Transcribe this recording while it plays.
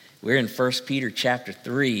We're in 1 Peter chapter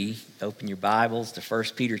 3. Open your Bibles to 1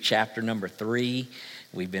 Peter chapter number 3.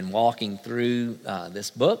 We've been walking through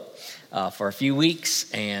this book for a few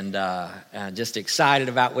weeks and just excited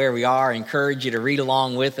about where we are. I encourage you to read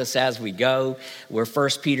along with us as we go. We're 1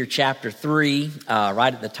 Peter chapter 3,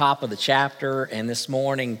 right at the top of the chapter. And this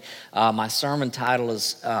morning, my sermon title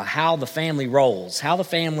is How the Family Rolls. How the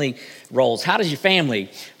Family Rolls. How does your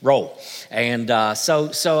family roll? And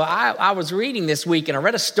so I was reading this week and I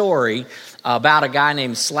read a story about a guy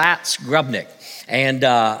named Slats Grubnick.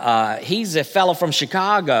 And he's a fellow from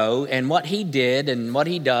Chicago, and what he did and what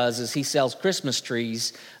he does is he sells Christmas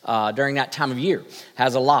trees during that time of year,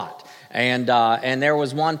 has a lot. And there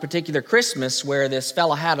was one particular Christmas where this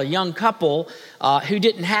fellow had a young couple who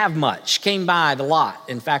didn't have much, came by the lot.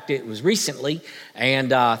 In fact, it was recently,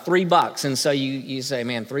 and $3. And so you say,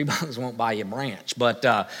 man, $3 won't buy you a branch. But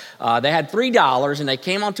they had $3, and they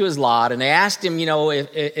came onto his lot, and they asked him,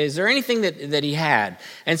 is there anything that he had?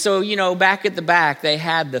 And so, back at the back, they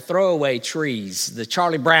had the throwaway trees, the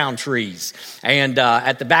Charlie Brown trees, and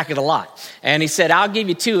at the back of the lot. And he said, I'll give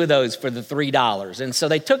you 2 of those for the $3. And so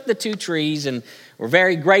they took the 2 trees and were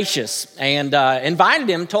very gracious and invited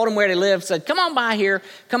him, told him where they lived, said, come on by here,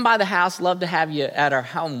 come by the house, love to have you at our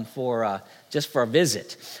home for just for a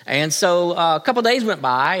visit. And so a couple days went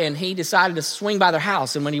by, and he decided to swing by their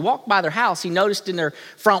house. And when he walked by their house, he noticed in their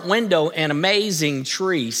front window an amazing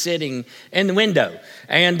tree sitting in the window.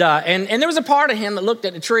 And there was a part of him that looked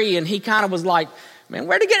at the tree, and he kind of was like, man,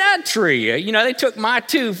 where'd he get that tree? They took my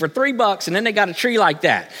 2 for $3, and then they got a tree like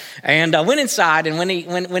that. And went inside, and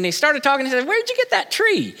when he started talking, he said, where'd you get that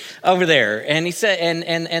tree over there? And he said,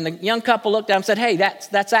 and the young couple looked at him and said, hey,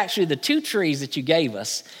 that's actually the 2 trees that you gave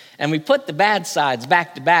us. And we put the bad sides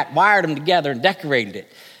back to back, wired them together, and decorated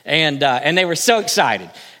it. And they were so excited.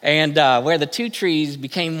 And where the 2 trees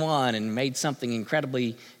became one and made something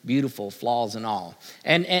incredibly beautiful, flaws and all.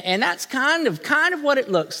 And that's kind of what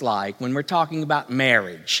it looks like when we're talking about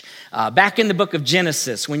marriage. Back in the book of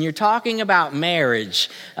Genesis, when you're talking about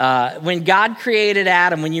marriage, when God created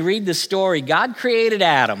Adam, when you read the story, God created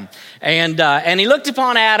Adam. And he looked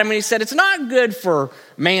upon Adam and he said, it's not good for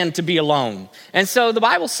man to be alone. And so the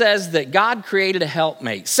Bible says that God created a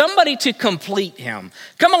helpmate, somebody to complete him,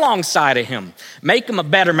 come alongside of him, make him a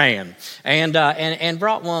better man, and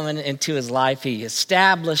brought woman into his life. He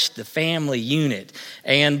established the family unit.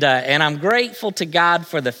 And I'm grateful to God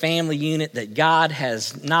for the family unit that God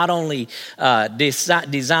has not only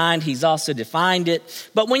designed, he's also defined it.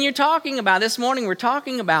 But when you're talking about this morning, we're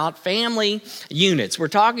talking about family units. We're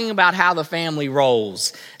talking about how the family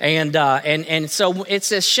rolls. And so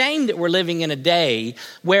it's a shame that we're living in a day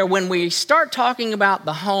where when we start talking about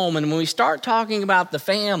the home and when we start talking about the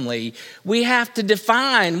family, we have to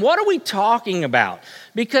define what are we talking about?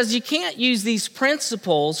 Because you can't use these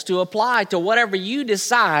principles to apply to whatever you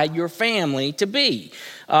decide your family to be.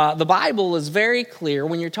 The Bible is very clear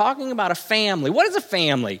when you're talking about a family. What is a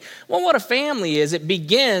family? Well, what a family is, it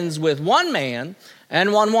begins with one man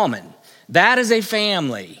and one woman. That is a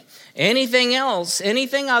family. Anything else,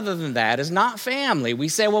 anything other than that is not family. We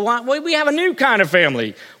say, well, we have a new kind of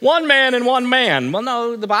family. One man and one man. Well,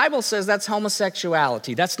 no, the Bible says that's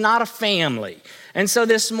homosexuality. That's not a family. And so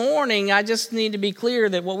this morning, I just need to be clear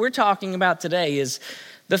that what we're talking about today is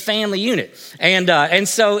the family unit. And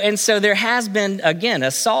so there has been, again,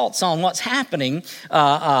 assaults on what's happening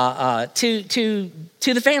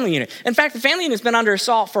to the family unit. In fact, the family unit's been under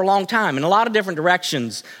assault for a long time in a lot of different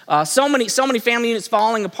directions. So many family units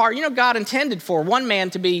falling apart. God intended for one man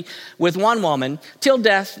to be with one woman till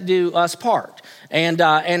death do us part. And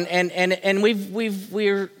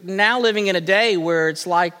we're now living in a day where it's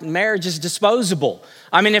like marriage is disposable.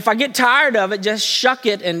 I mean, if I get tired of it, just shuck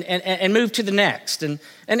it and move to the next. And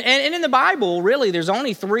in the Bible, really, there's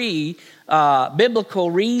only 3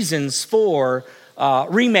 biblical reasons for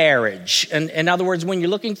remarriage. And in other words, when you're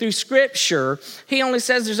looking through Scripture, he only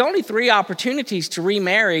says there's only 3 opportunities to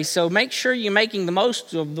remarry. So make sure you're making the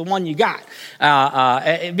most of the one you got,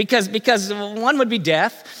 because one would be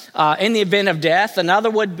death. In the event of death, another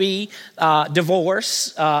would be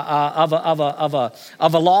divorce of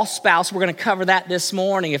a lost spouse. We're going to cover that this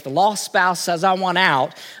morning. If the lost spouse says, "I want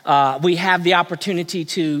out," we have the opportunity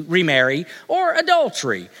to remarry. Or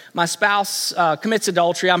adultery. My spouse commits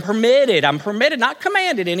adultery. I'm permitted, not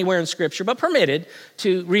commanded anywhere in Scripture, but permitted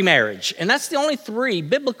to remarriage. And that's the only 3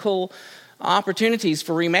 biblical opportunities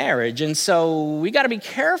for remarriage. And so we got to be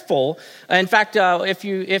careful. In fact,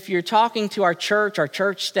 if you're talking to our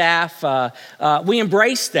church staff, we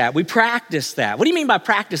embrace that. We practice that. What do you mean by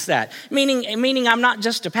practice that? Meaning I'm not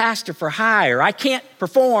just a pastor for hire. I can't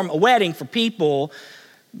perform a wedding for people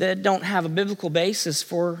that don't have a biblical basis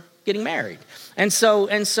for getting married. And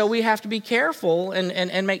so we have to be careful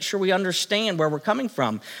and make sure we understand where we're coming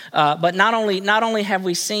from. But not only have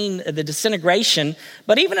we seen the disintegration,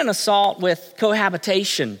 but even an assault with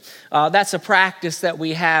cohabitation. That's a practice that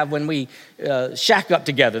we have when we shack up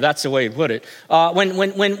together. That's the way to put it. When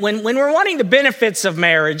we're wanting the benefits of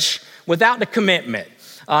marriage without the commitment.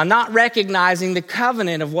 Not recognizing the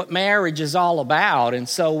covenant of what marriage is all about. And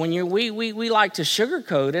so when we like to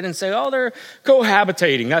sugarcoat it and say, oh, they're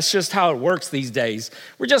cohabitating. That's just how it works these days.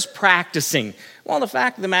 We're just practicing. Well, the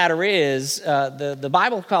fact of the matter is, the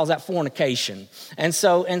Bible calls that fornication. And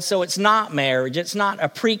so it's not marriage. It's not a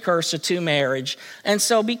precursor to marriage. And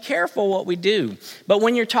so be careful what we do. But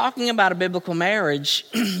when you're talking about a biblical marriage,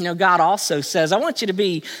 God also says, I want you to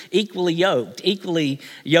be equally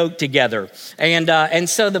yoked together. And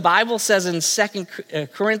so the Bible says in 2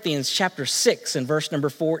 Corinthians chapter 6 and verse number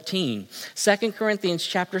 14, 2 Corinthians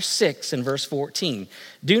chapter 6 and verse 14,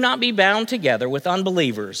 do not be bound together with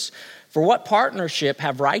unbelievers. For what partnership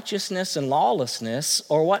have righteousness and lawlessness,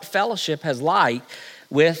 or what fellowship has light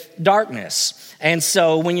with darkness? And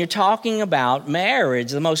so when you're talking about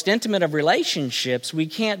marriage, the most intimate of relationships, we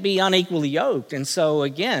can't be unequally yoked. And so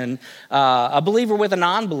again, a believer with a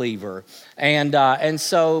non-believer. And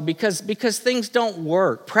so because things don't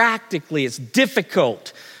work, practically it's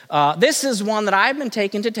difficult. This is one that I've been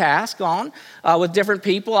taken to task on with different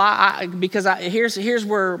people. Here's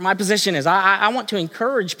where my position is. I want to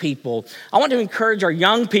encourage people. I want to encourage our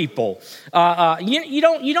young people. You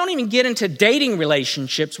don't even get into dating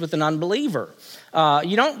relationships with an unbeliever.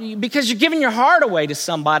 Because you're giving your heart away to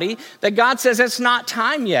somebody that God says it's not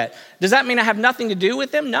time yet. Does that mean I have nothing to do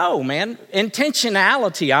with them? No, man.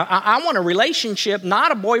 Intentionality. I want a relationship,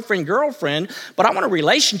 not a boyfriend-girlfriend, but I want a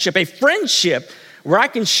relationship, a friendship where I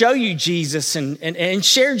can show you Jesus and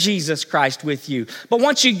share Jesus Christ with you. But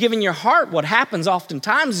once you've given your heart, what happens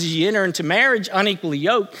oftentimes is you enter into marriage unequally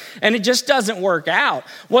yoked, and it just doesn't work out.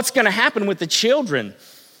 What's going to happen with the children?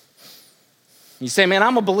 You say, man,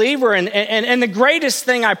 I'm a believer, and the greatest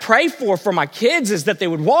thing I pray for my kids is that they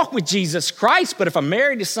would walk with Jesus Christ, but if I'm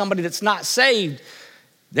married to somebody that's not saved,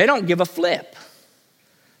 they don't give a flip.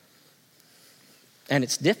 And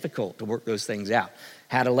it's difficult to work those things out.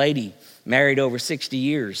 Had a lady married over 60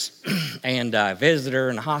 years and visited her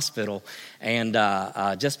in the hospital and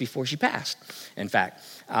just before she passed, in fact.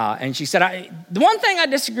 And she said, the one thing I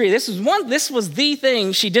disagree, this was the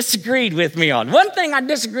thing she disagreed with me on. One thing I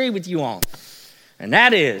disagree with you on. And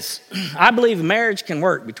that is, I believe a marriage can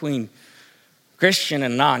work between Christian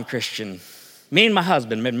and non-Christian. Me and my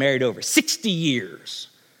husband have been married over 60 years.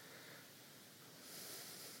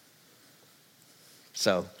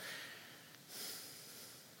 So,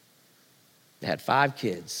 they had 5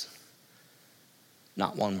 kids.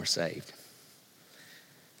 Not one were saved.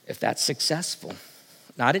 If that's successful,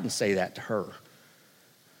 now I didn't say that to her,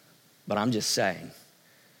 but I'm just saying,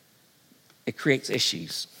 it creates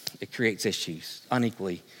issues. It creates issues,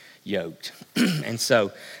 unequally yoked. And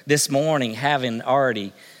so this morning, having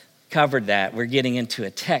already covered that, we're getting into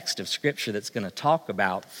a text of Scripture that's going to talk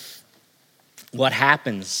about what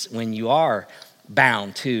happens when you are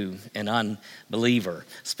bound to an unbeliever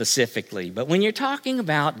specifically. But when you're talking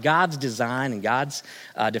about God's design and God's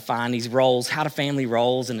define these roles, how the family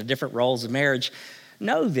roles and the different roles of marriage,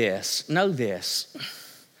 know this,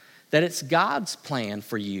 that it's God's plan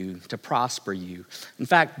for you to prosper you. In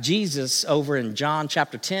fact, Jesus over in John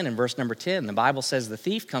chapter 10 and verse number 10, the Bible says the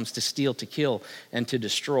thief comes to steal, to kill, and to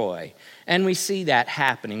destroy. And we see that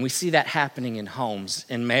happening. We see that happening in homes,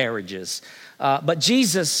 in marriages. But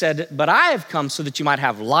Jesus said, but I have come so that you might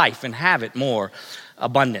have life and have it more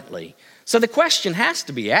abundantly. So the question has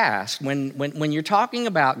to be asked when you're talking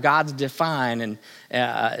about God's define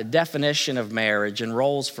and definition of marriage and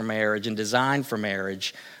roles for marriage and design for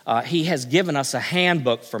marriage. He has given us a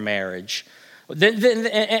handbook for marriage.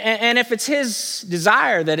 And if it's his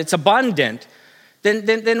desire that it's abundant,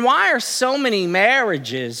 then why are so many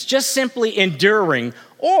marriages just simply enduring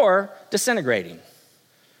or disintegrating?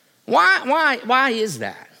 Why is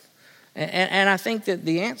that? And I think that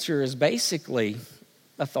the answer is basically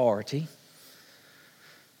authority.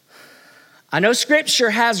 I know Scripture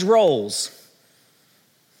has roles,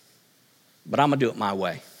 but I'm going to do it my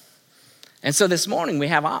way. And so this morning we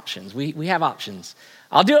have options. We have options.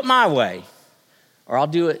 I'll do it my way, or I'll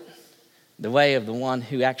do it the way of the one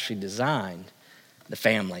who actually designed the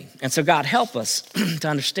family. And so God help us to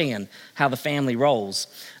understand how the family rolls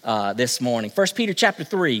this morning. 1 Peter chapter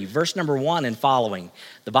 3, verse number 1 and following.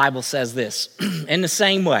 The Bible says this, in the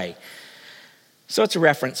same way. So it's a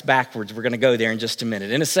reference backwards. We're going to go there in just a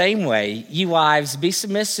minute. In the same way, you wives, be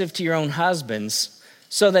submissive to your own husbands,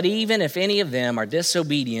 so that even if any of them are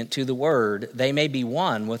disobedient to the word, they may be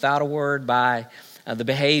won without a word by the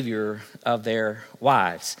behavior of their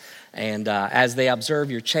wives, and as they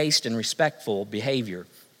observe your chaste and respectful behavior.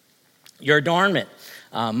 Your adornment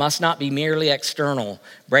must not be merely external,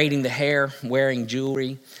 braiding the hair, wearing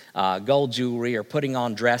jewelry, gold jewelry, or putting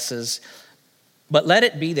on dresses, but let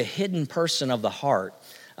it be the hidden person of the heart,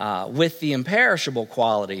 with the imperishable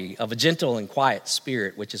quality of a gentle and quiet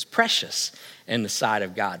spirit, which is precious in the sight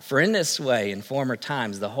of God. For in this way, in former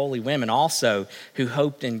times, the holy women also who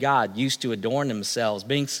hoped in God used to adorn themselves,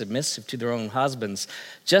 being submissive to their own husbands,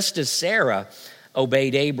 just as Sarah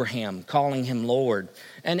obeyed Abraham, calling him Lord.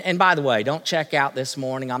 And by the way, don't check out this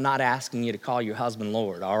morning. I'm not asking you to call your husband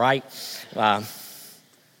Lord, all right?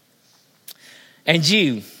 And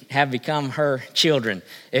you have become her children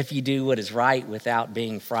if you do what is right without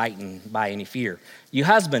being frightened by any fear. You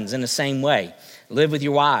husbands, in the same way, live with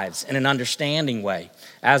your wives in an understanding way,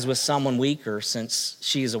 as with someone weaker, since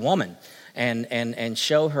she is a woman, and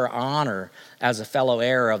show her honor as a fellow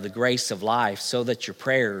heir of the grace of life, so that your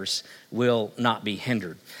prayers will not be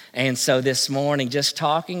hindered. And so this morning, just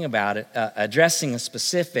talking about it, addressing a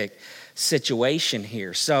specific situation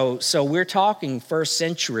here. So we're talking first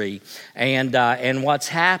century, and what's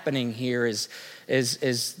happening here is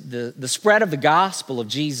the spread of the gospel of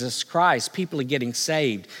Jesus Christ. People are getting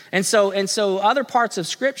saved, and so other parts of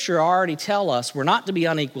Scripture already tell us we're not to be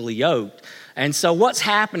unequally yoked. And so what's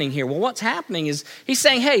happening here? Well, what's happening is he's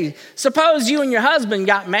saying, hey, suppose you and your husband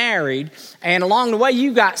got married, and along the way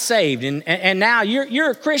you got saved, and now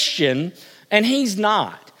you're a Christian and he's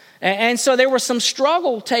not. And so there was some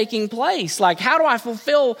struggle taking place. Like, how do I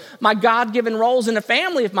fulfill my God-given roles in the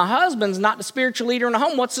family if my husband's not the spiritual leader in the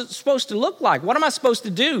home? What's it supposed to look like? What am I supposed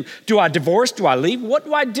to do? Do I divorce? Do I leave? What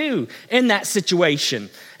do I do in that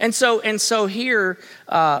situation? And so here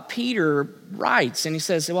Peter writes, and he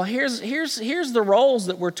says, well, here's the roles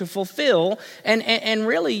that we're to fulfill. And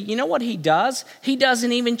really, you know what he does? He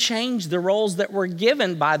doesn't even change the roles that were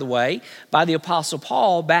given, by the way, by the Apostle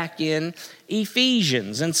Paul back in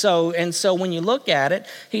Ephesians. And so when you look at it,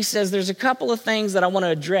 he says there's a couple of things that I want to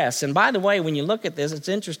address. And by the way, when you look at this, it's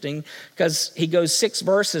interesting because he goes 6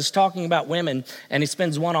 verses talking about women and he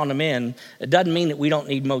spends 1 on the men. It doesn't mean that we don't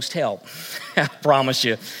need most help. I promise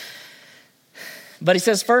you. But he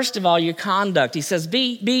says, first of all, your conduct. He says,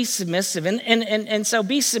 be submissive. And so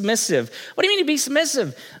be submissive. What do you mean to be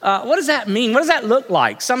submissive? What does that mean? What does that look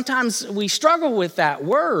like? Sometimes we struggle with that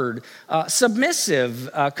word,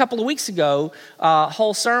 submissive. A couple of weeks ago,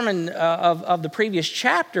 whole sermon of the previous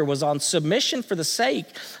chapter was on submission for the sake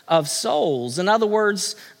of souls. In other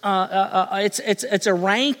words, it's a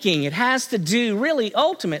ranking. It has to do really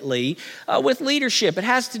ultimately with leadership. It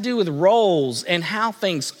has to do with roles and how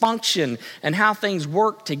things function and how things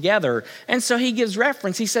work together. And so he gives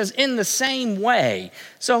reference. He says, in the same way.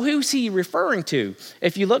 So who's he referring to?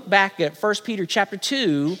 If you look back at 1 Peter chapter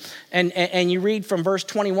 2 and you read from verse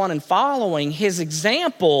 21 and following, his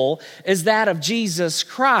example is that of Jesus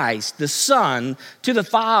Christ, the Son to the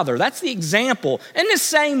Father. That's the example. In the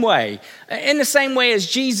same way as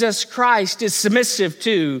Jesus Christ is submissive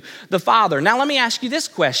to the Father. Now let me ask you this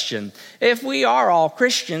question. If we are all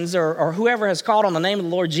Christians or whoever has called on the name of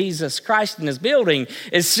the Lord Jesus Christ in this building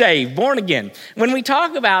is saved, born again. When we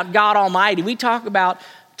talk about God Almighty, we talk about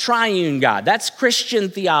triune God. That's Christian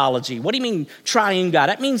theology. What do you mean triune God?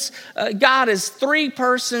 That means God is 3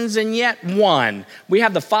 persons and yet one. We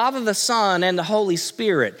have the Father, the Son, and the Holy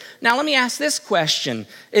Spirit. Now let me ask this question.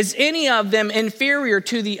 Is any of them inferior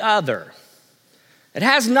to the other? It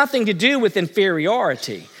has nothing to do with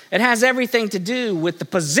inferiority. It has everything to do with the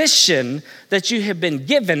position that you have been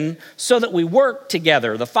given so that we work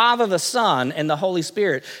together. The Father, the Son, and the Holy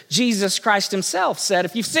Spirit. Jesus Christ himself said,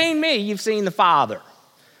 if you've seen me, you've seen the Father.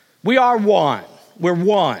 We are one. We're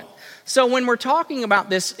one. So when we're talking about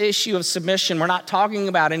this issue of submission, we're not talking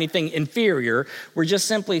about anything inferior. We're just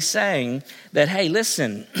simply saying that, hey,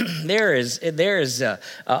 listen, there is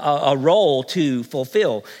a role to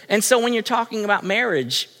fulfill. And so when you're talking about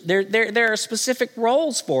marriage, there are specific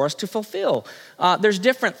roles for us to fulfill. There's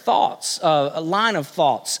different thoughts, a line of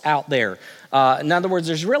thoughts out there. In other words,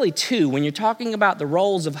 there's really 2. When you're talking about the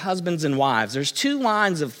roles of husbands and wives, there's 2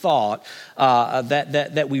 lines of thought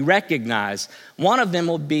that we recognize. One of them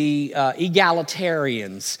will be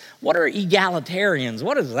egalitarians. What are egalitarians?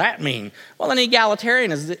 What does that mean? Well, an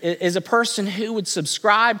egalitarian is a person who would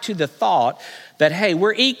subscribe to the thought that, hey,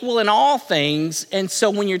 we're equal in all things. And so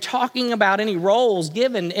when you're talking about any roles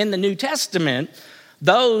given in the New Testament,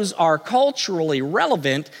 Those are culturally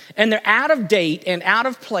relevant, and they're out of date and out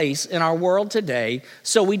of place in our world today.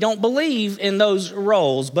 So we don't believe in those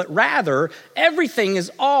roles, but rather everything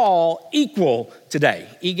is all equal today,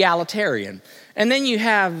 egalitarian. And then you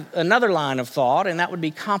have another line of thought, and that would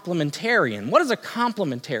be complementarian. What is a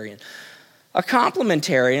complementarian? A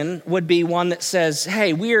complementarian would be one that says,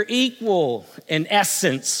 hey, we are equal in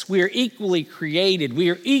essence. We are equally created. We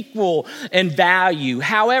are equal in value.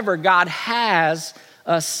 However, God has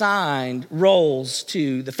assigned roles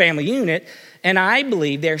to the family unit, and I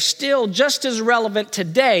believe they're still just as relevant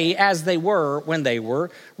today as they were when they were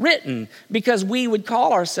written, because we would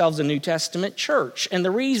call ourselves a New Testament church. And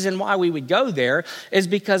the reason why we would go there is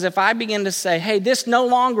because if I begin to say, hey, this no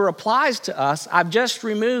longer applies to us, I've just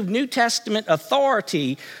removed New Testament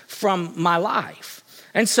authority from my life.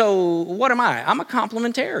 And so what am I? I'm a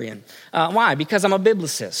complementarian. Why? Because I'm a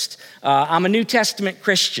biblicist. I'm a New Testament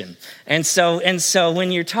Christian. And so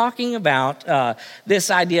when you're talking about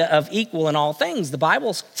this idea of equal in all things, the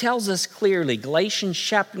Bible tells us clearly, Galatians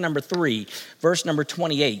chapter number 3, verse number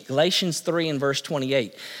 28. Galatians 3 and verse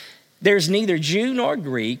 28. There's neither Jew nor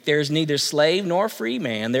Greek. There's neither slave nor free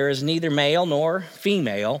man. There is neither male nor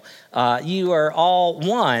female. You are all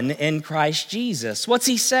one in Christ Jesus. What's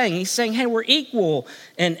he saying? He's saying, hey, we're equal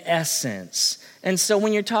in essence. And so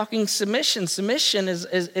when you're talking submission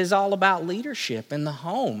is all about leadership in the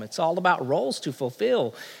home. It's all about roles to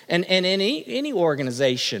fulfill. And in any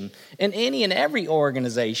organization, in any and every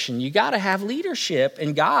organization, you got to have leadership,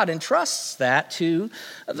 and God entrusts that to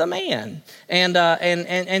the man.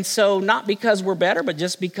 And so not because we're better, but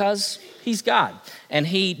just because he's God, and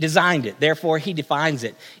he designed it. Therefore, he defines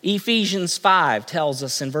it. Ephesians 5 tells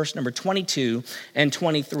us in verse number 22 and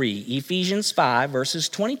 23. Ephesians 5, verses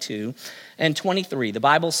 22 and 23. The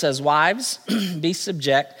Bible says, wives, be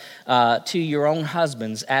subject to your own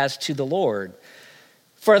husbands as to the Lord.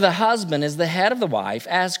 For the husband is the head of the wife,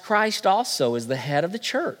 as Christ also is the head of the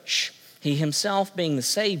church, he himself being the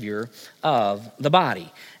Savior of the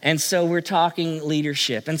body. And so we're talking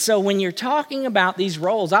leadership. And so when you're talking about these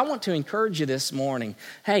roles, I want to encourage you this morning,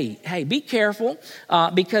 hey, be careful,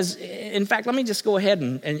 because, in fact, let me just go ahead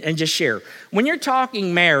and just share. When you're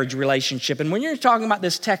talking marriage relationship, and when you're talking about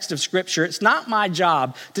this text of Scripture, it's not my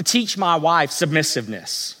job to teach my wife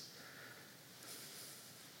submissiveness.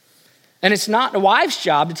 And it's not the wife's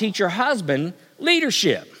job to teach her husband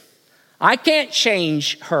leadership. I can't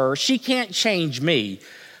change her. She can't change me.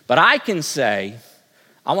 But I can say,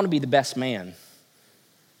 I want to be the best man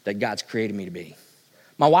that God's created me to be.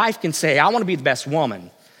 My wife can say, I want to be the best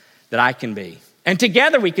woman that I can be. And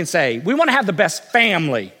together we can say, we want to have the best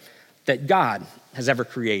family that God has ever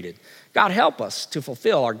created. God help us to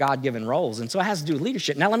fulfill our God-given roles. And so it has to do with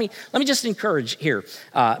leadership. Now let me just encourage here,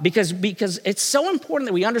 because it's so important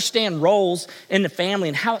that we understand roles in the family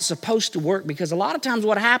and how it's supposed to work, because a lot of times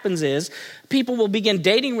what happens is people will begin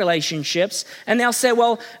dating relationships and they'll say,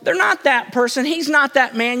 well, they're not that person. He's not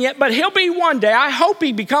that man yet, but he'll be one day. I hope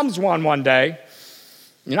he becomes one day.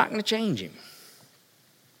 You're not going to change him.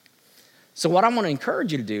 So what I want to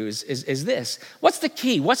encourage you to do is this. What's the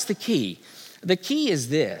key? What's the key? The key is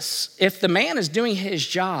this: if the man is doing his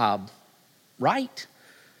job right,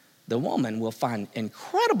 the woman will find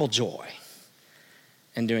incredible joy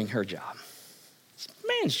in doing her job. It's the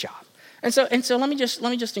man's job. And so let me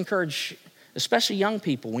just encourage, especially young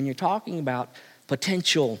people, when you're talking about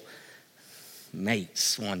potential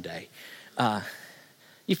mates one day,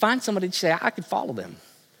 you find somebody to say, I could follow them.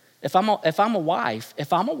 If I'm a wife,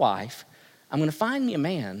 I'm going to find me a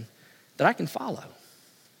man that I can follow.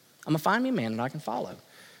 I'm going to find me a man that I can follow.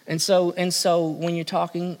 And so when you're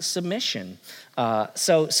talking submission,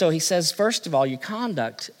 so he says, first of all, your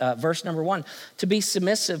conduct, verse number 1, to be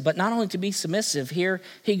submissive, but not only to be submissive. Here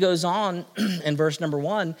he goes on in verse number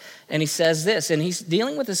 1, and he says this, and he's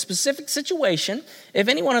dealing with a specific situation. If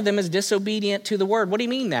any one of them is disobedient to the word, what do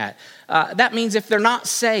you mean that? That means if they're not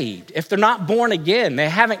saved, if they're not born again, they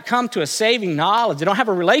haven't come to a saving knowledge, they don't have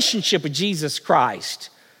a relationship with Jesus Christ.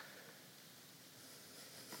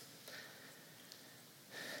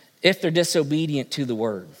 If they're disobedient to the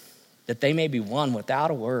word, that they may be won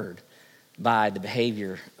without a word by the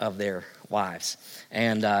behavior of their wives.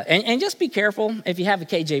 And just be careful. If you have the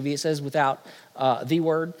KJV, it says without the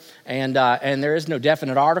word, and there is no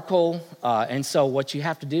definite article. And so what you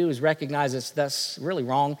have to do is recognize that's really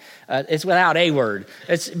wrong. It's without a word.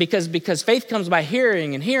 It's because faith comes by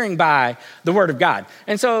hearing, and hearing by the word of God.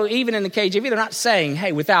 And so even in the KJV, they're not saying,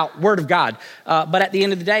 hey, without word of God. But at the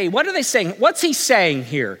end of the day, what are they saying? What's he saying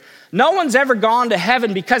here? No one's ever gone to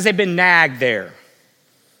heaven because they've been nagged there.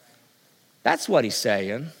 That's what he's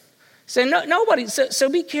saying. So nobody. So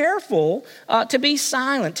be careful to be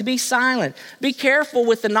silent. To be silent. Be careful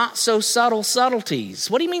with the not so subtle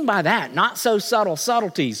subtleties. What do you mean by that? Not so subtle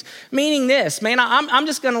subtleties. Meaning this, man. I'm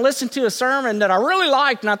just going to listen to a sermon that I really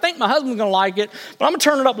liked, and I think my husband's going to like it, but I'm going to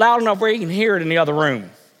turn it up loud enough where he can hear it in the other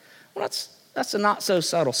room. Well, that's a not so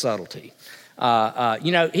subtle subtlety.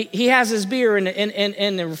 He has his beer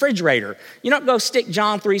in the refrigerator. You don't go stick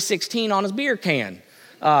John 3:16 on his beer can.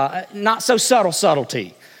 Not so subtle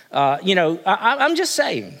subtlety. I'm just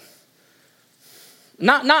saying.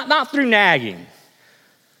 Not through nagging.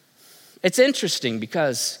 It's interesting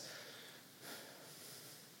because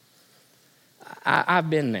I've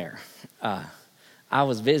been there. I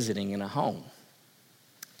was visiting in a home.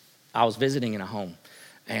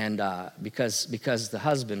 And because the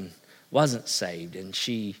husband wasn't saved, and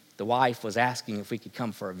the wife was asking if we could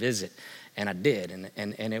come for a visit, and I did,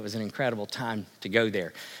 and it was an incredible time to go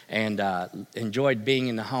there, and enjoyed being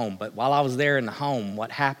in the home. But while I was there in the home,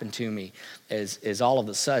 what happened to me is all of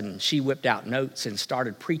a sudden she whipped out notes and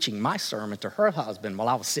started preaching my sermon to her husband while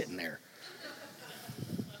I was sitting there.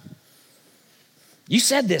 You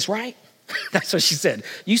said this, right? That's what she said.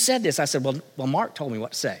 You said this. I said, well, Mark told me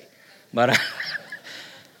what to say. But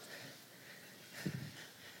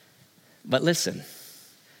listen,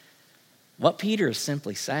 what Peter is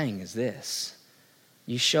simply saying is this.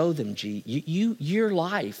 You show them, your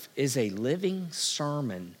life is a living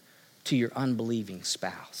sermon to your unbelieving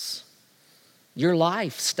spouse. Your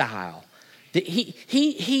lifestyle.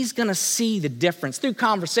 He's going to see the difference. Through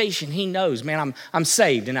conversation, he knows, man, I'm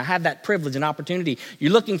saved, and I have that privilege and opportunity.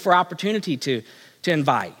 You're looking for opportunity to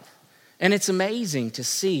invite. And it's amazing to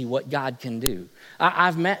see what God can do.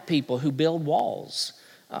 I've met people who build walls.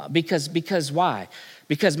 Because why?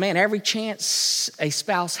 Because, man, every chance a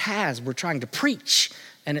spouse has, we're trying to preach.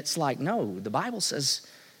 And it's like, no, the Bible says,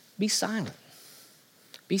 be silent.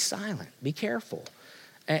 Be silent. Be careful.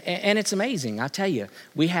 And it's amazing. I tell you,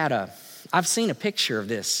 I've seen a picture of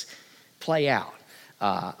this play out.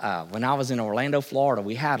 When I was in Orlando, Florida,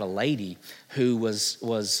 we had a lady who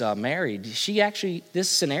was married. This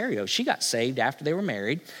scenario, she got saved after they were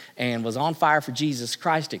married and was on fire for Jesus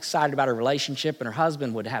Christ, excited about her relationship, and her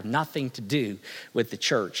husband would have nothing to do with the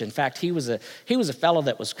church. In fact, he was a fellow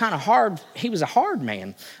that was kind of hard. He was a hard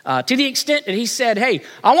man to the extent that he said, hey,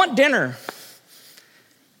 I want dinner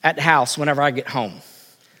at the house whenever I get home.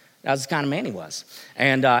 That was the kind of man he was.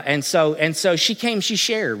 And so she came, she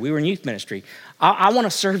shared. We were in youth ministry. I want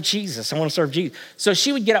to serve Jesus. I want to serve Jesus. So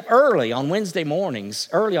she would get up early on Wednesday mornings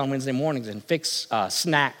and fix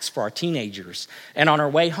snacks for our teenagers. And on her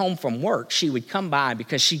way home from work, she would come by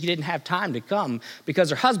because she didn't have time to come because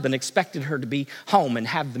her husband expected her to be home and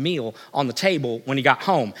have the meal on the table when he got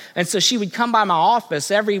home. And so she would come by my office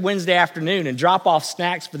every Wednesday afternoon and drop off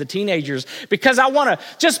snacks for the teenagers because I want to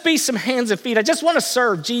just be some hands and feet. I just want to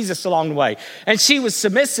serve Jesus along the way. And she was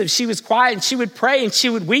submissive. She was quiet, and she would pray, and she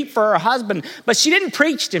would weep for her husband. But she didn't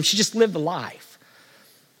preach to him. She just lived the life.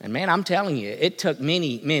 And man, I'm telling you, it took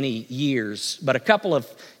many, many years. But a couple of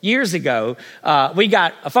years ago, we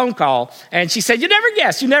got a phone call, and she said, you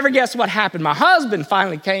never guess what happened. My husband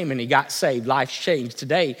finally came, and he got saved. Life's changed.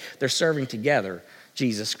 Today, they're serving together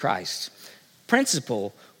Jesus Christ.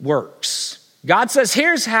 Principle works. God says,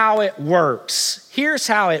 here's how it works. Here's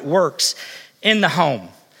how it works in the home.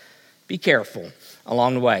 Be careful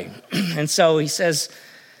along the way. And so he says,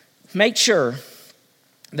 make sure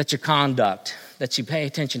that you pay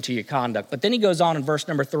attention to your conduct. But then he goes on in verse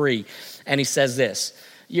number 3, and he says this,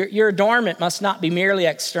 your adornment must not be merely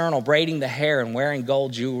external, braiding the hair and wearing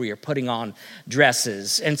gold jewelry or putting on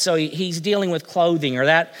dresses. And so he's dealing with clothing or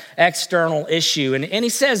that external issue. And he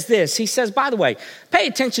says this, he says, by the way, pay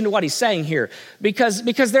attention to what he's saying here,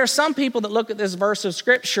 because there are some people that look at this verse of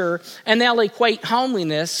scripture and they'll equate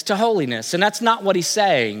homeliness to holiness. And that's not what he's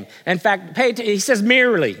saying. In fact, he says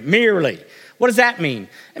merely. What does that mean?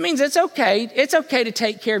 It means it's okay. It's okay to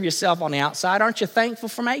take care of yourself on the outside. Aren't you thankful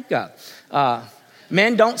for makeup?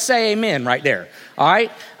 Men, don't say amen right there, all right?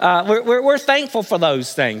 We're thankful for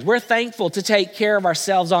those things. We're thankful to take care of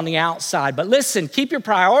ourselves on the outside. But listen, keep your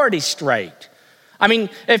priorities straight. I mean,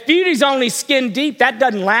 if beauty's only skin deep, that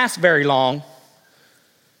doesn't last very long.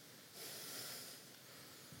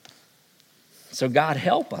 So God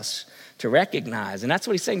help us to recognize. And that's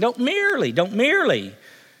what he's saying. Don't merely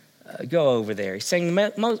go over there. He's saying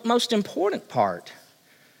the most important part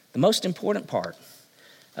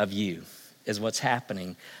of you is what's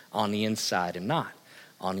happening on the inside and not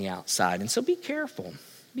on the outside. And so be careful.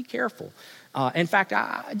 Be careful. In fact,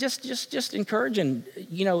 I just encourage, and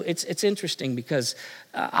it's interesting because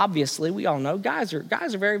obviously we all know guys are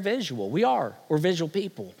very visual. We're visual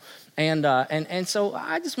people, And so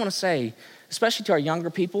I just want to say, especially to our younger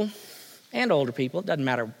people and older people, it doesn't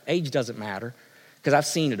matter, age doesn't matter, because I've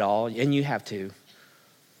seen it all, and you have too.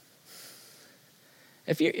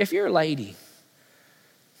 If you're a lady,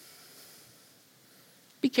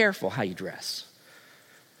 be careful how you dress.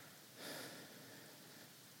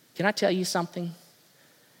 Can I tell you something?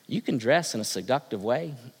 You can dress in a seductive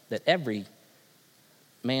way that every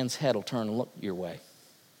man's head will turn and look your way.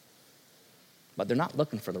 But they're not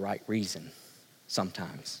looking for the right reason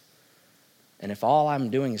sometimes. And if all I'm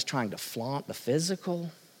doing is trying to flaunt the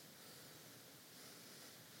physical,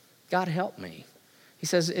 God help me. He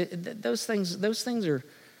says those things are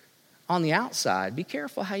on the outside. Be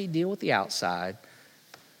careful how you deal with the outside,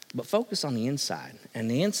 but focus on the inside. And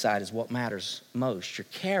the inside is what matters most. Your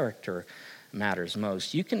character matters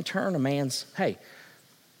most. You can turn a man's head.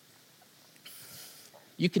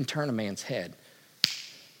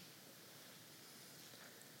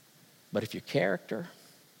 But if your character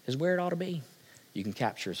is where it ought to be, you can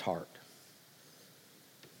capture his heart.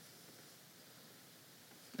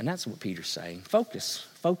 And that's what Peter's saying.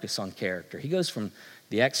 Focus on character. He goes from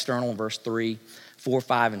the external, verse 3, 4,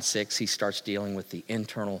 5, and 6. He starts dealing with the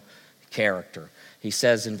internal character. He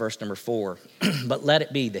says in verse number 4, but let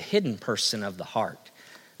it be the hidden person of the heart,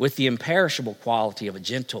 with the imperishable quality of a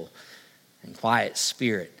gentle and quiet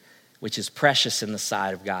spirit, which is precious in the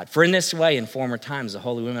sight of God. For in this way, in former times, the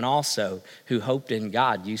holy women also, who hoped in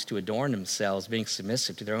God, used to adorn themselves, being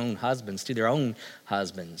submissive to their own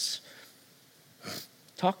husbands,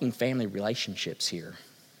 Talking family relationships here.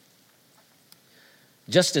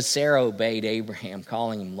 Just as Sarah obeyed Abraham,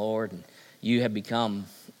 calling him Lord, and you have become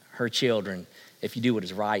her children if you do what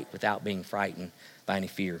is right without being frightened by any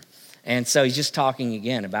fear. And so he's just talking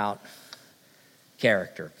again about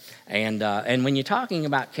character. And when you're talking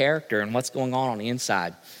about character and what's going on the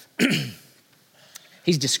inside,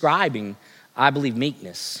 he's describing, I believe,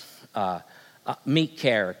 meekness. Meek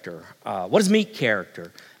character. What is meek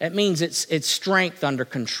character? It means it's strength under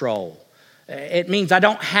control. It means I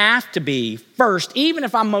don't have to be first, even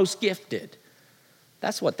if I'm most gifted.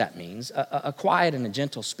 That's what that means, a quiet and a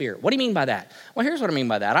gentle spirit. What do you mean by that? Well, here's what I mean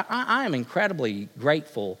by that. I am incredibly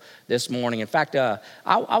grateful this morning. In fact, I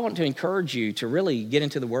want to encourage you to really get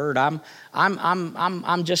into the Word. I'm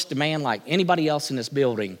just a man like anybody else in this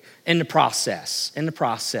building in the process.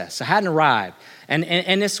 I hadn't arrived.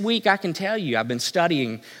 And this week, I can tell you, I've been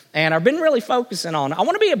studying, and I've been really focusing on, I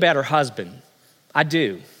want to be a better husband. I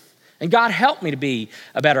do. And God helped me to be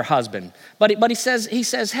a better husband. But he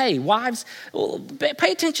says, hey, wives,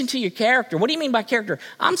 pay attention to your character. What do you mean by character?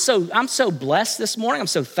 I'm so blessed this morning. I'm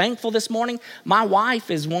so thankful this morning. My wife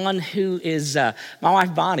is one who is, my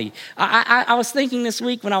wife Bonnie. I was thinking this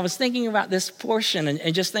week when I was thinking about this portion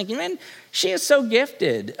and just thinking, man, she is so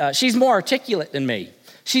gifted. She's more articulate than me.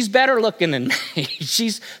 She's better looking than me.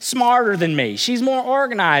 She's smarter than me. She's more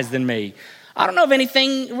organized than me. I don't know of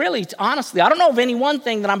anything, really, honestly, I don't know of any one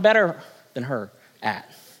thing that I'm better than her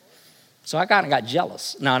at. So I kind of got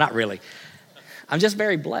jealous. No, not really. I'm just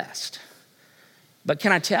very blessed. But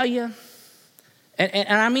can I tell you, and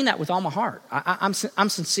I mean that with all my heart. I'm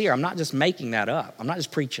sincere. I'm not just making that up. I'm not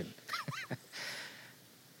just preaching.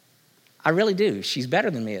 I really do. She's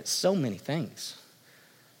better than me at so many things.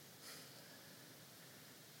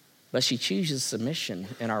 But she chooses submission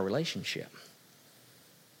in our relationship.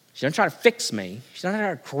 She doesn't try to fix me. She doesn't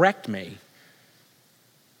try to correct me.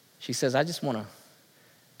 She says, I just want to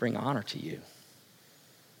bring honor to you.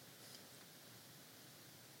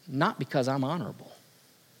 Not because I'm honorable.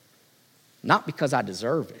 Not because I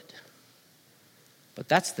deserve it. But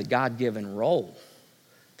that's the God-given role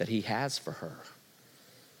that he has for her.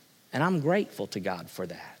 And I'm grateful to God for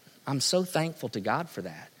that. I'm so thankful to God for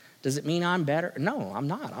that. Does it mean I'm better? No, I'm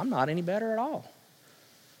not. I'm not any better at all.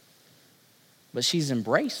 But she's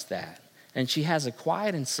embraced that. And she has a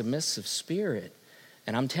quiet and submissive spirit.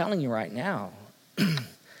 And I'm telling you right now,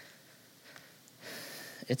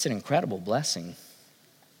 it's an incredible blessing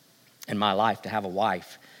in my life to have a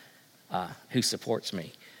wife who supports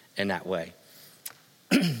me in that way.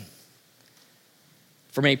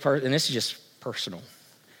 For me, and this is just personal,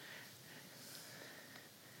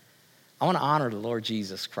 I want to honor the Lord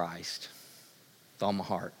Jesus Christ with all my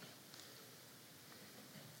heart.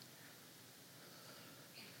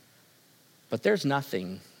 But there's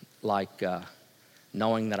nothing like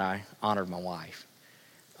knowing that I honored my wife.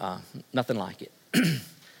 Nothing like it.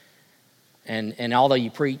 And although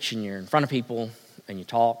you preach and you're in front of people and you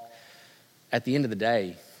talk, at the end of the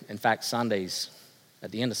day, in fact, Sundays,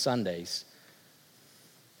 at the end of Sundays,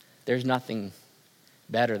 there's nothing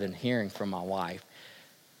better than hearing from my wife.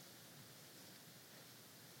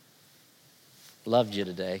 Loved you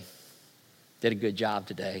today. did a good job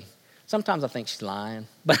today. Sometimes I think she's lying,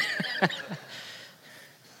 but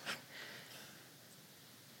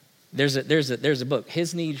there's a book,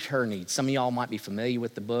 His Needs, Her Needs. Some of y'all might be familiar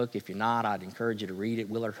with the book. If you're not, I'd encourage you to read it.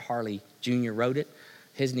 Willard Harley Jr. wrote it.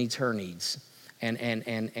 His Needs, Her Needs. And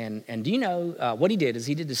do you know what he did is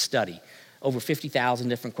he did this study, over 50,000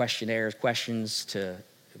 different questions to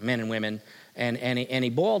men and women, and he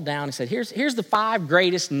boiled down and said, here's the 5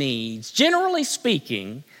 greatest needs, generally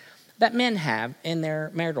speaking, that men have in their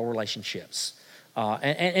marital relationships.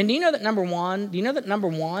 And do you know that number one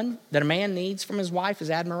that a man needs from his wife is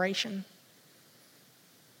admiration?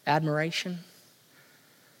 Admiration.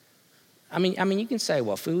 I mean, you can say,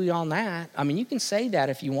 well, fooey on that. I mean, you can say that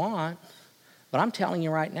if you want, but I'm telling you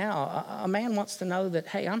right now, a man wants to know that,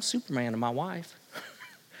 hey, I'm Superman to my wife.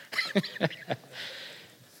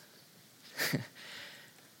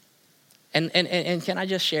 and can I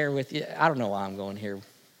just share with you? I don't know why I'm going here,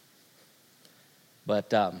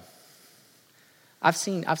 but I've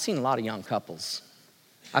seen a lot of young couples.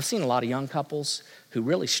 I've seen a lot of young couples who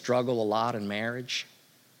really struggle a lot in marriage.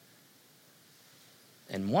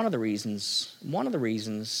 And one of the reasons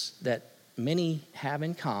that many have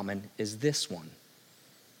in common is this one.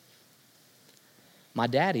 My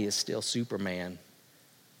daddy is still Superman,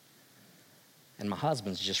 and my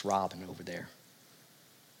husband's just Robin over there.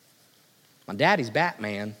 My daddy's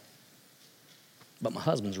Batman, but my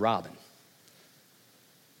husband's Robin.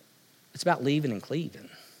 It's about leaving and cleaving.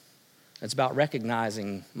 It's about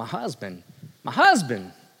recognizing my husband. My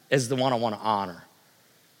husband is the one I want to honor.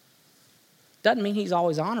 Doesn't mean he's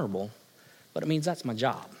always honorable, but it means that's my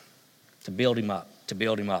job, to build him up.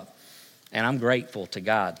 And I'm grateful to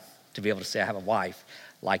God to be able to say I have a wife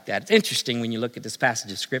like that. It's interesting when you look at this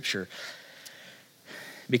passage of Scripture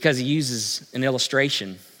because he uses an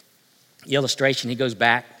illustration. The illustration, he goes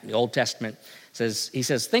back, the Old Testament, he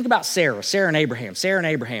says, think about Sarah and Abraham.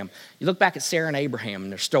 You look back at Sarah and Abraham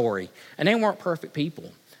and their story, and they weren't perfect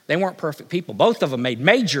people. Both of them made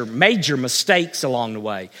major mistakes along the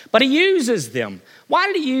way. But he uses them. Why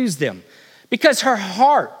did he use them? Because her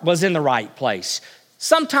heart was in the right place.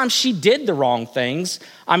 Sometimes she did the wrong things.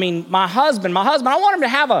 I mean, my husband, I want him to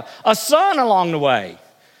have a son along the way,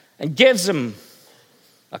 and gives him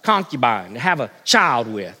a concubine to have a child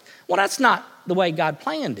with. Well, that's not the way God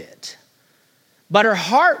planned it. But her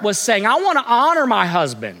heart was saying, I want to honor my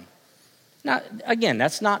husband. Now, again,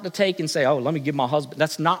 that's not to take and say, oh, let me give my husband.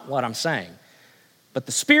 That's not what I'm saying. But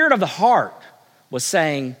the spirit of the heart was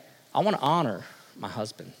saying, I want to honor my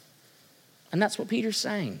husband. And that's what Peter's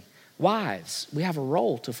saying. Wives, we have a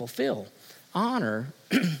role to fulfill. Honor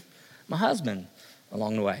my husband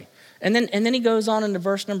along the way. And then he goes on into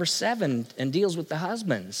verse number 7 and deals with the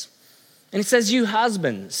husbands. And he says, you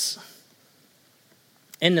husbands,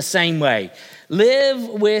 in the same way, live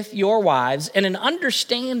with your wives in an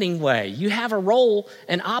understanding way. You have a role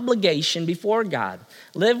and obligation before God.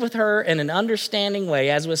 Live with her in an understanding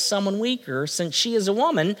way as with someone weaker, since she is a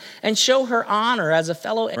woman, and show her honor as a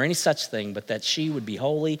fellow, or any such thing, but that she would be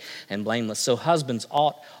holy and blameless. So husbands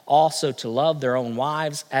ought also to love their own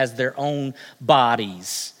wives as their own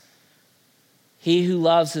bodies. He who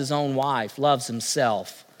loves his own wife loves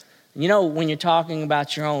himself. You know, when you're talking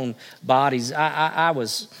about your own bodies,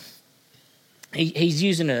 he's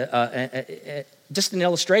using just an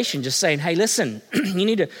illustration, just saying, hey, listen, you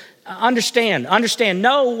need to understand,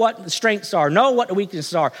 know what the strengths are, know what the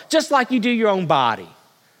weaknesses are, just like you do your own body.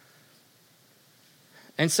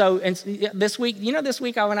 And so this week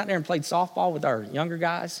I went out there and played softball with our younger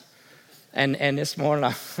guys. And this morning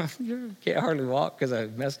I can't hardly walk because I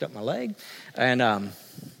messed up my leg.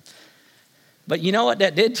 But you know what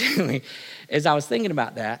that did to me is I was thinking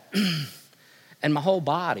about that, and my whole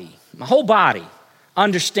body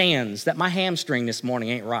understands that my hamstring this morning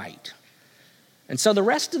ain't right. And so the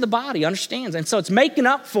rest of the body understands. And so it's making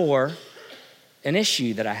up for an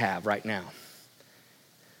issue that I have right now.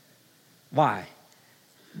 Why?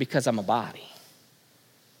 Because I'm a body.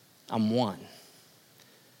 I'm one. And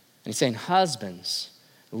he's saying, husbands,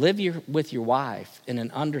 live with your wife in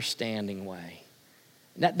an understanding way.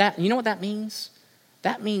 That you know what that means?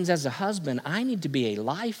 That means as a husband, I need to be a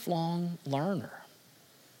lifelong learner.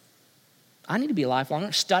 I need to be a lifelong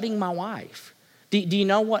learner, studying my wife. Do you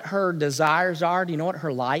know what her desires are? Do you know what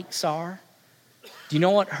her likes are? Do you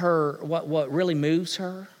know what really moves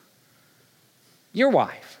her? Your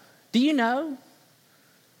wife. Do you know?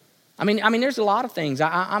 I mean, there's a lot of things.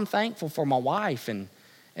 I'm thankful for my wife, and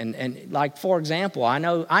like, for example, I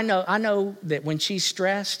know that when she's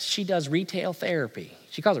stressed, she does retail therapy.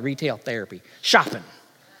 She calls it retail therapy, shopping.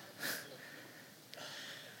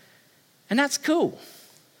 And that's cool.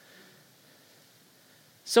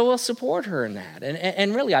 So we'll support her in that.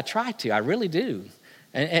 And really, I try to. I really do.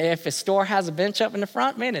 And if a store has a bench up in the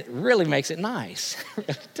front, man, it really makes it nice. It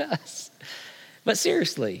really does. But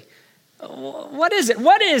seriously, what is it?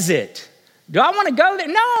 What is it? Do I want to go there?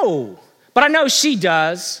 No. But I know she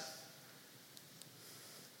does.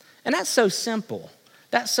 And that's so simple.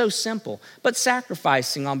 That's so simple. But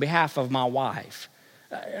sacrificing on behalf of my wife.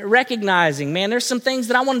 Recognizing, man, there's some things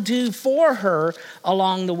that I want to do for her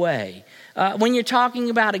along the way. When you're talking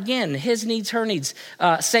about, again, his needs, her needs,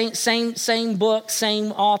 same book,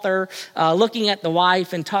 same author, looking at the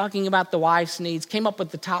wife and talking about the wife's needs, came up with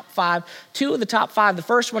the top 5. 2 of the top 5, the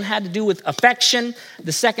first one had to do with affection.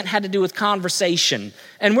 The second had to do with conversation.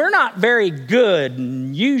 And we're not very good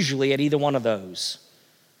usually at either one of those.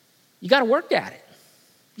 You got to work at it.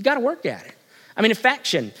 You got to work at it. I mean,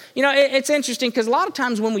 affection. You know, it's interesting because a lot of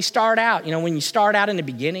times when we start out, you know, when you start out in the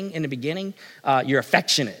beginning, you're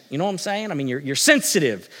affectionate. You know what I'm saying? I mean, you're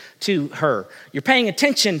sensitive to her. You're paying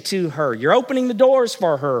attention to her. You're opening the doors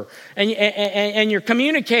for her, and you're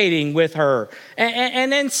communicating with her. And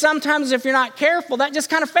then sometimes if you're not careful, that just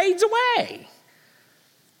kind of fades away.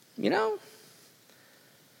 You know?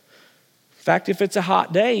 In fact, if it's a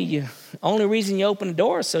hot day, only reason you open the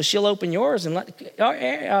door is so she'll open yours and let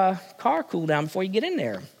the car cool down before you get in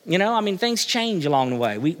there. You know, I mean, things change along the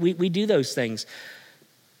way. We do those things.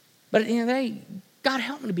 But, you know, God,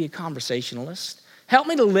 help me to be a conversationalist. Help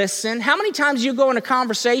me to listen. How many times you go in a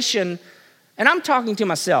conversation, and I'm talking to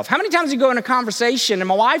myself. How many times you go in a conversation and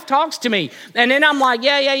my wife talks to me, and then I'm like,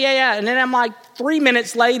 yeah. And then I'm like 3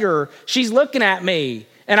 minutes later, she's looking at me,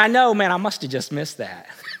 and I know, man, I must have just missed that.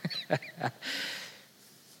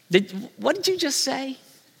 What did you just say?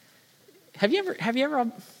 Have you ever,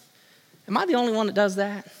 am I the only one that does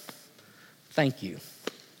that? Thank you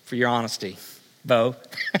for your honesty, Bo.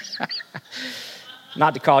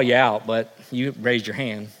 Not to call you out, but you raised your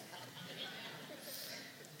hand.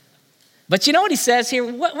 But you know what he says here?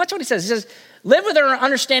 What's what he says? He says, live with her in an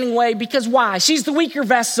understanding way, because why? She's the weaker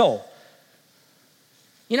vessel.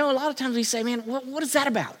 You know, a lot of times we say, man, what is that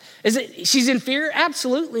about? Is it she's inferior?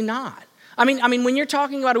 Absolutely not. I mean, when you're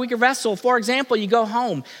talking about a weaker vessel, for example, you go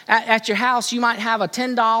home. At your house, you might have a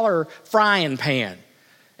 $10 frying pan.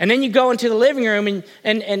 And then you go into the living room,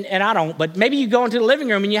 and I don't, but maybe you go into the living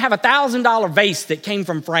room and you have a $1,000 vase that came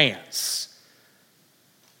from France.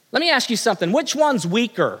 Let me ask you something. Which one's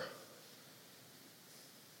weaker?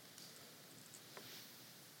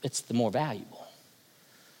 It's the more valuable.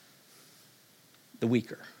 The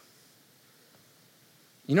weaker.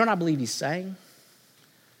 You know what I believe he's saying?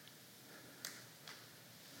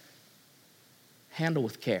 Handle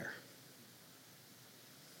with care.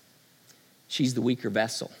 She's the weaker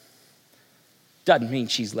vessel. Doesn't mean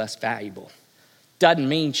she's less valuable. Doesn't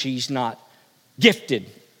mean she's not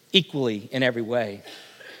gifted equally in every way.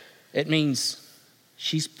 It means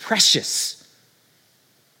she's precious.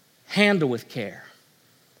 Handle with care.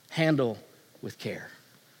 Handle with care.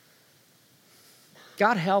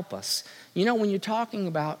 God help us. You know, when you're talking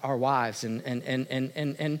about our wives, and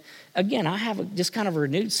again, I have just kind of a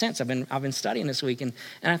renewed sense. I've been studying this week, and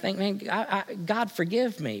I think, man, God,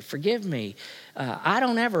 forgive me. I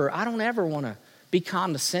don't ever want to be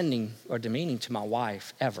condescending or demeaning to my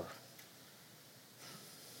wife ever,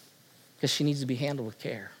 because she needs to be handled with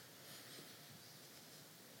care.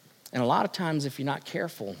 And a lot of times, if you're not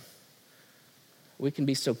careful, we can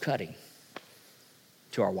be so cutting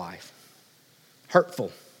to our wife.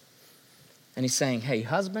 Hurtful. And he's saying, hey,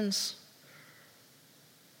 husbands,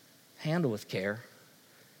 handle with care.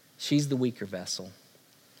 She's the weaker vessel.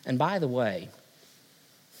 And by the way,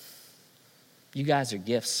 you guys are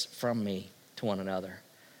gifts from me to one another.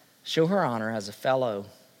 Show her honor as a fellow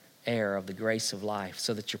heir of the grace of life,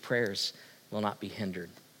 so that your prayers will not be hindered.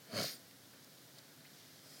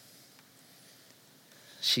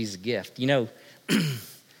 She's a gift. You know,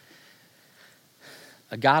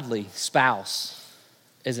 a godly spouse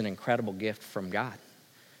is an incredible gift from God.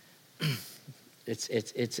 It's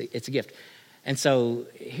a gift. And so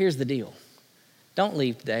here's the deal. Don't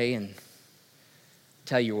leave today and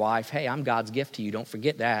tell your wife, hey, I'm God's gift to you. Don't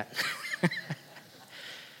forget that.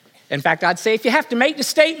 In fact, I'd say if you have to make the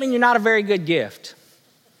statement, you're not a very good gift.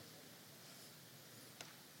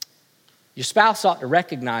 Your spouse ought to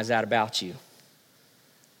recognize that about you.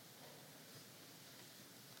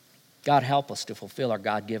 God help us to fulfill our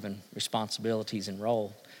God-given responsibilities and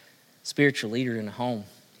role. Spiritual leader in the home.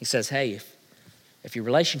 He says, hey, if your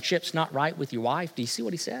relationship's not right with your wife, do you see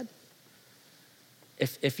what he said?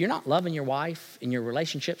 If you're not loving your wife and your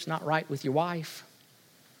relationship's not right with your wife,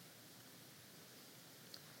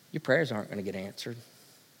 your prayers aren't going to get answered.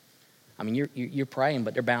 I mean, you're praying,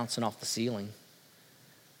 but they're bouncing off the ceiling.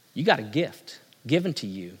 You got a gift given to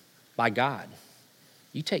you by God.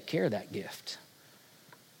 You take care of that gift.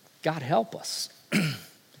 God help us.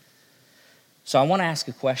 So I want to ask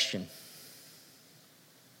a question.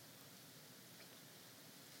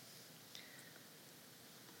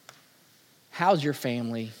 How's your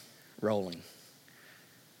family rolling?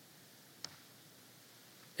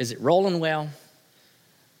 Is it rolling well?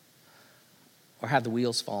 Or have the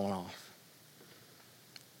wheels fallen off?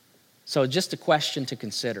 So just a question to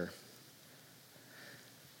consider.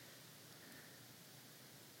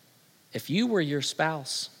 If you were your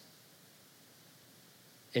spouse,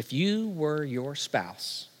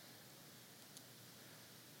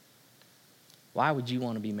 why would you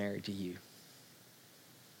want to be married to you?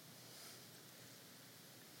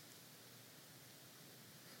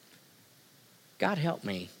 God help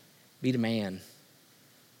me be the man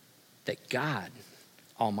that God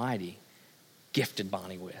Almighty gifted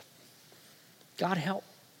Bonnie with. God help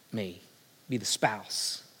me be the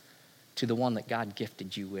spouse to the one that God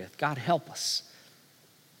gifted you with. God help us.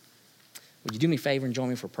 Would you do me a favor and join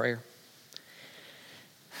me for prayer?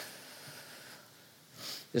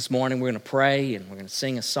 This morning we're going to pray and we're going to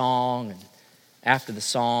sing a song. And after the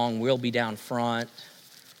song, we'll be down front.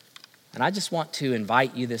 And I just want to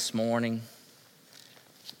invite you this morning.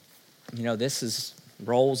 You know, this is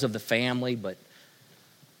roles of the family, but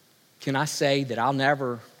can I say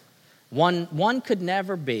that one could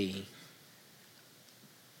never be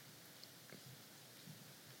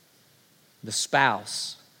the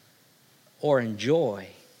spouse or enjoy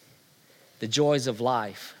the joys of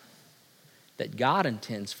life that God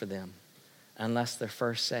intends for them unless they're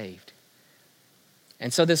first saved.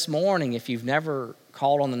 And so this morning, if you've never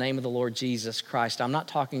called on the name of the Lord Jesus Christ, I'm not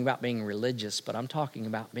talking about being religious, but I'm talking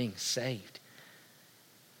about being saved.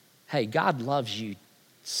 Hey, God loves you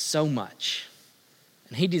so much,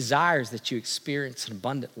 and He desires that you experience an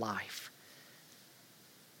abundant life.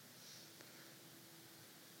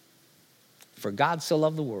 For God so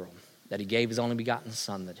loved the world that He gave His only begotten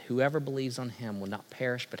Son, that whoever believes on Him will not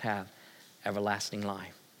perish but have everlasting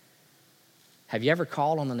life. Have you ever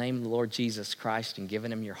called on the name of the Lord Jesus Christ and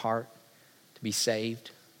given Him your heart to be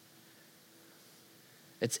saved?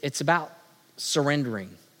 It's about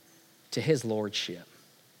surrendering to His lordship.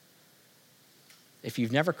 If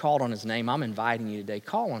you've never called on His name, I'm inviting you today,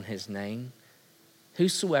 call on His name.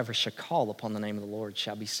 Whosoever shall call upon the name of the Lord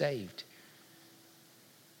shall be saved.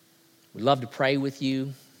 We'd love to pray with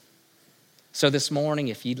you. So this morning,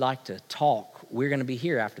 if you'd like to talk, we're going to be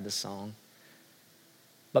here after the song.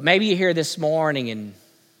 But maybe you're here this morning and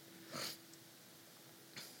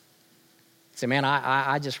say, man,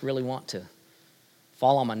 I just really want to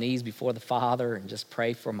fall on my knees before the Father and just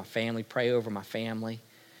pray for my family, pray over my family.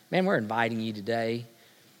 Man, we're inviting you today.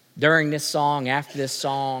 During this song, after this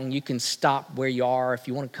song, you can stop where you are. If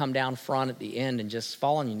you want to come down front at the end and just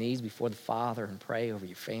fall on your knees before the Father and pray over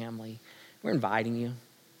your family, we're inviting you.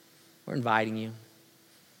 We're inviting you.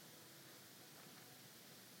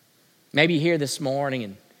 Maybe you're here this morning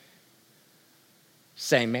and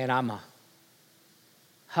saying, man, I'm a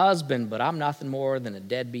husband, but I'm nothing more than a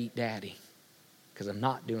deadbeat daddy because I'm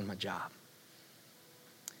not doing my job.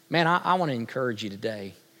 Man, I want to encourage you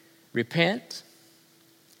today. Repent.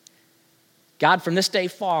 God, from this day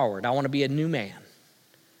forward, I want to be a new man.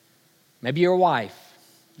 Maybe you're a wife.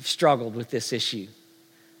 You've struggled with this issue.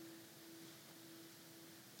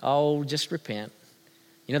 Oh, just repent.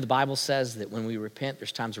 You know, the Bible says that when we repent,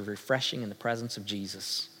 there's times of refreshing in the presence of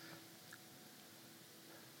Jesus.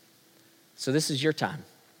 So this is your time.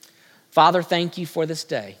 Father, thank you for this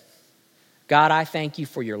day. God, I thank you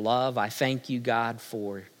for your love. I thank you, God,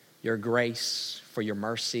 for your grace, for your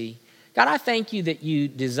mercy. God, I thank you that you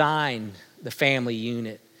designed the family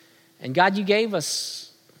unit. And God, you gave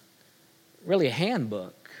us really a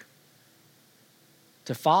handbook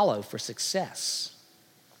to follow for success.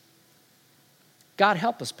 God,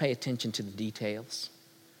 help us pay attention to the details.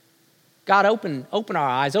 God, open our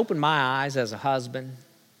eyes, open my eyes as a husband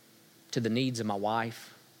to the needs of my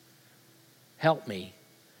wife. Help me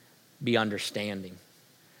be understanding.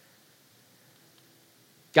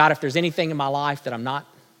 God, if there's anything in my life that I'm not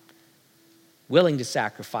willing to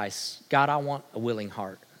sacrifice, God, I want a willing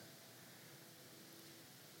heart.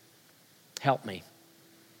 Help me.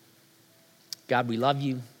 God, we love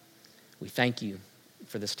you. We thank you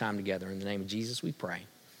for this time together. In the name of Jesus, we pray.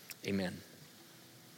 Amen.